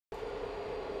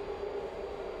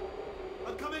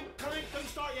Coming. Don't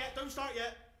start yet. Don't start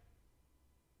yet.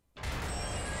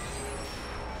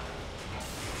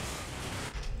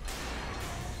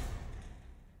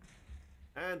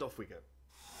 And off we go.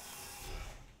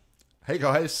 Hey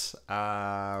guys,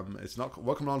 it's not.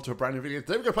 Welcome on to a brand new video.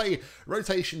 Today we're going to play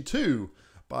Rotation 2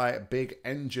 by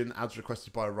BigEngine, as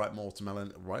requested by Right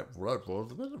Watermelon. Right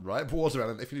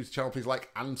Watermelon. If you're new to the channel, please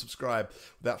like and subscribe.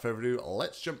 Without further ado,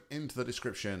 let's jump into the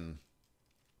description.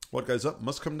 What goes up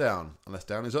must come down, unless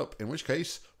down is up, in which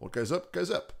case, what goes up,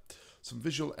 goes up. Some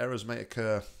visual errors may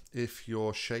occur if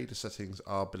your shader settings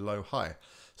are below high.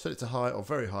 Set it to high or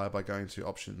very high by going to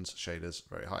options, shaders,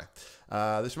 very high.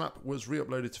 This map was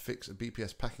re-uploaded to fix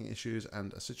BPS packing issues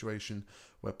and a situation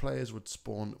where players would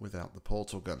spawn without the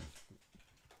portal gun.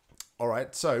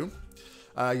 Alright, so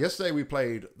yesterday we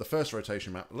played the first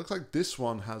rotation map. It looks like this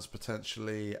one has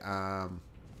potentially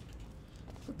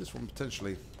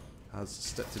has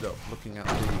stepped it up, looking at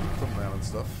the thumbnail and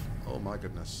stuff. Oh my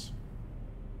goodness.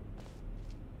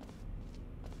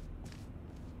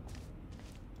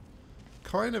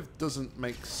 Kind of doesn't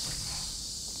make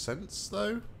sense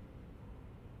though,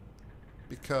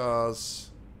 because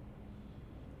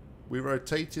we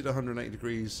rotated 180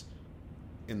 degrees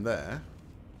in there,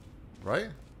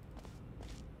 right?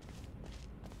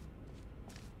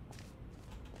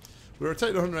 We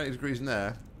rotated 180 degrees in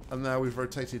there, and now we've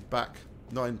rotated back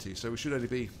 90, so we should only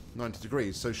be 90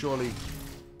 degrees, so surely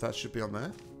that should be on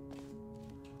there.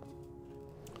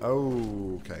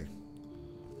 Oh, okay.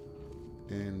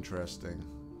 Interesting.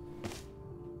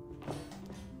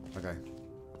 Okay.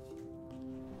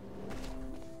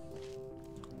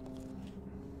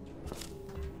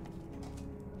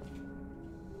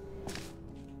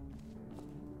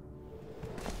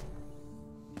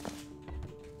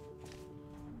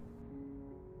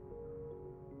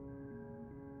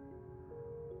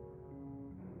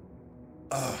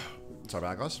 Sorry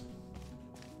about that, guys.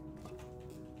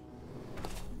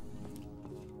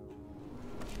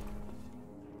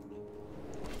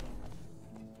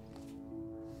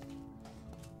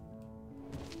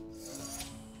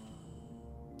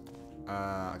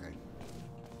 Okay.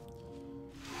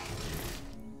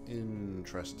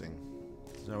 Interesting.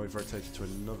 So now we've rotated to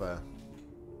another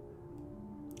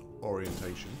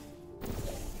orientation.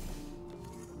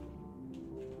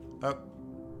 Oh,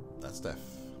 that's death.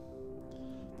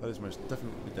 That is most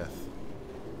definitely death.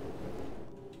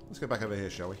 Let's go back over here,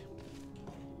 shall we?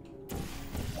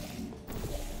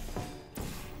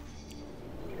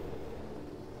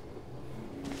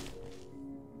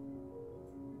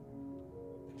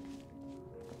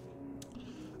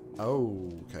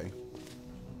 Oh, okay.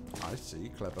 I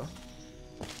see. Clever.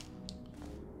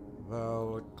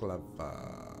 Well,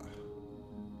 clever.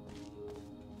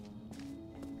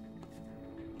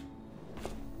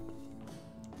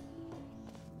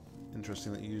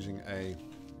 Interesting that you're using a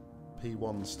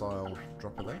P1 style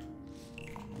dropper there.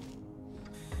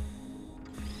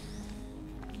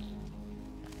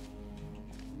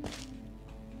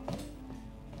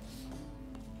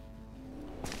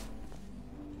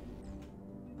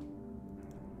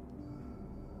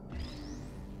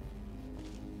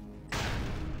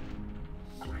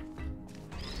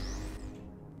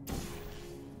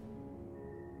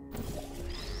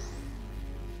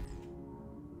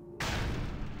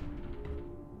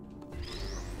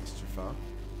 Far.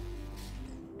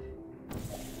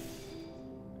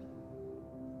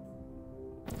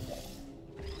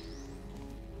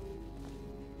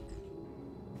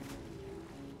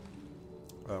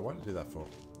 What did I do that for?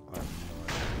 I have no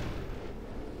idea.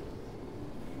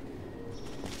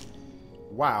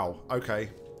 Wow, okay.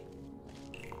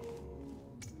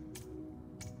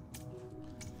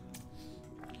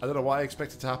 I don't know why I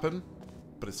expected to happen,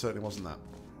 but it certainly wasn't that.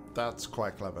 That's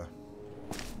quite clever.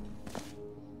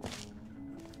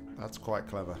 That's quite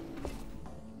clever.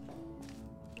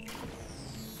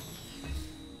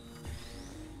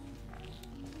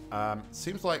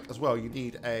 Seems like, as well, you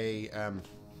need a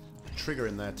trigger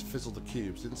in there to fizzle the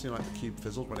cubes. Didn't seem like the cube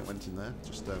fizzled when it went in there.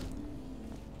 Just an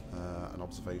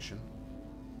observation.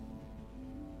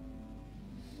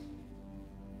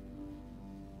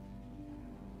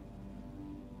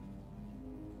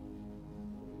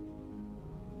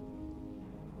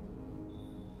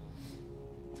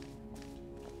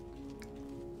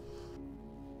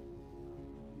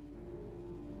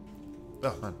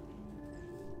 Oh man,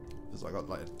 it's like I got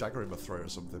like a dagger in my throat or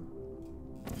something.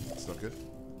 It's not good.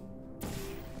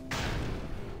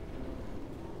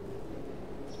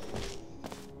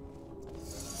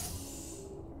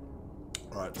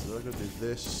 Alright, so we're gonna do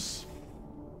this,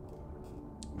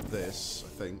 I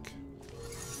think.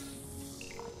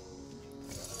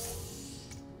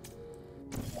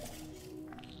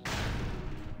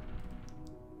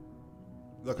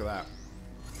 Look at that.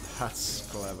 That's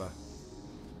clever.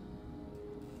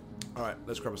 Alright,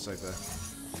 let's grab a save there.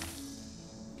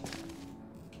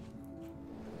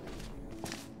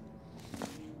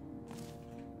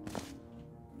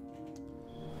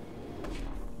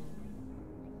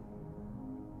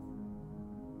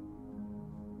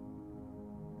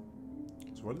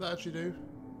 So what did that actually do?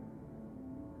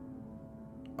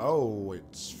 Oh,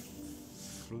 it's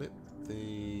flipped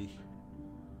the...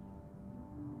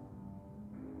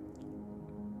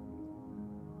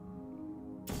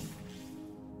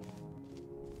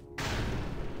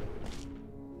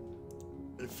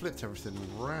 It flipped everything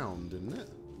around, didn't it?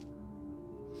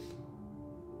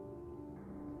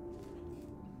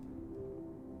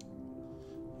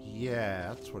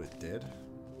 Yeah, that's what it did.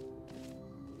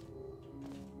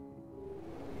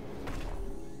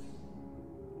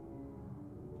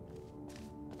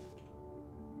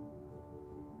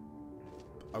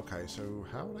 Okay, so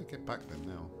how would I get back then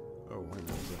now? Oh, wait a minute,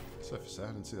 there's a surface there.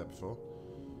 I didn't see that before.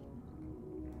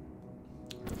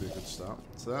 That'd be a good start.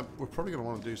 So that, we're probably going to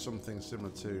want to do something similar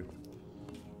to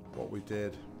what we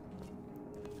did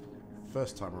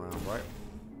first time around, right?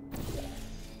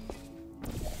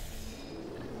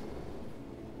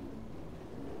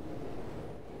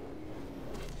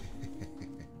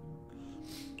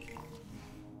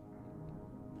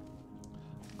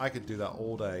 I could do that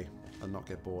all day and not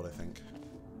get bored, I think.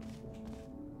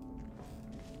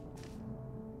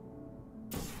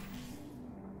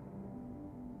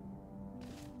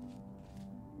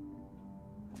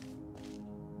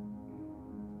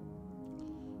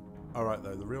 Alright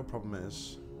though, the real problem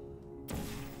is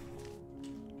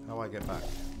how I get back.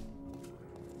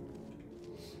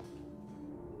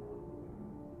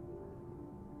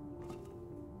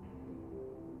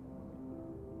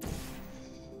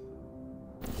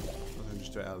 I'll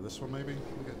just do it out of this one maybe?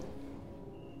 Okay.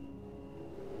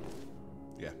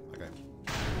 Yeah, okay.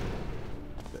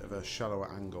 Bit of a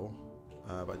shallower angle,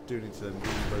 but I do need to then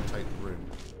rotate the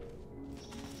room.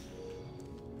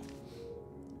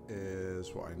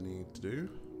 Is what I need to do.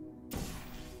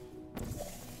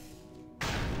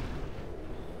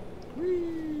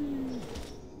 Whee!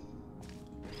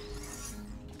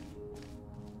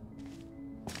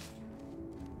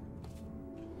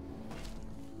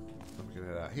 I'm gonna get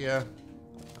it out here.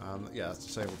 Yeah, that's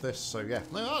the same with this. So yeah,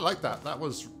 no, I like that. That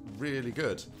was really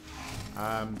good.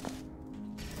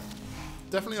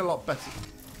 Definitely a lot better.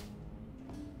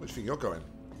 Where do you think you're going?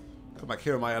 Come back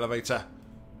here in my elevator.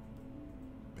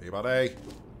 Hey, buddy.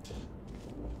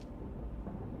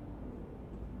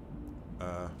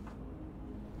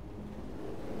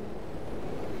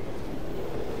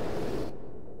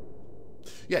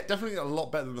 Yeah, definitely a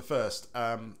lot better than the first.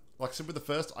 Like I said, with the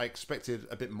first, I expected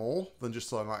a bit more than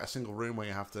just like a single room where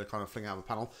you have to kind of fling out the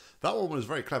panel. That one was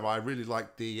very clever. I really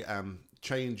liked the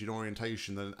change in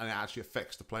orientation, and it actually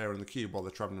affects the player in the cube while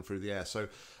they're traveling through the air. So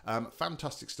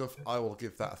fantastic stuff. I will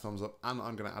give that a thumbs up, and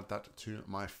I'm going to add that to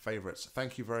my favorites.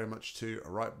 Thank you very much to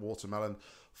Ripe Watermelon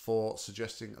for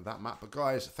suggesting that map. But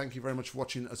guys, thank you very much for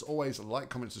watching. As always, like,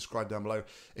 comment, subscribe down below.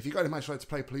 If you've got any match you'd like to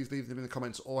play, please leave them in the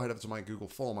comments or head over to my Google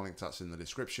form. I'll link to that in the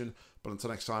description. But until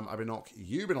next time, I've been Nock,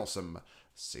 you've been awesome.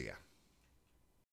 See ya.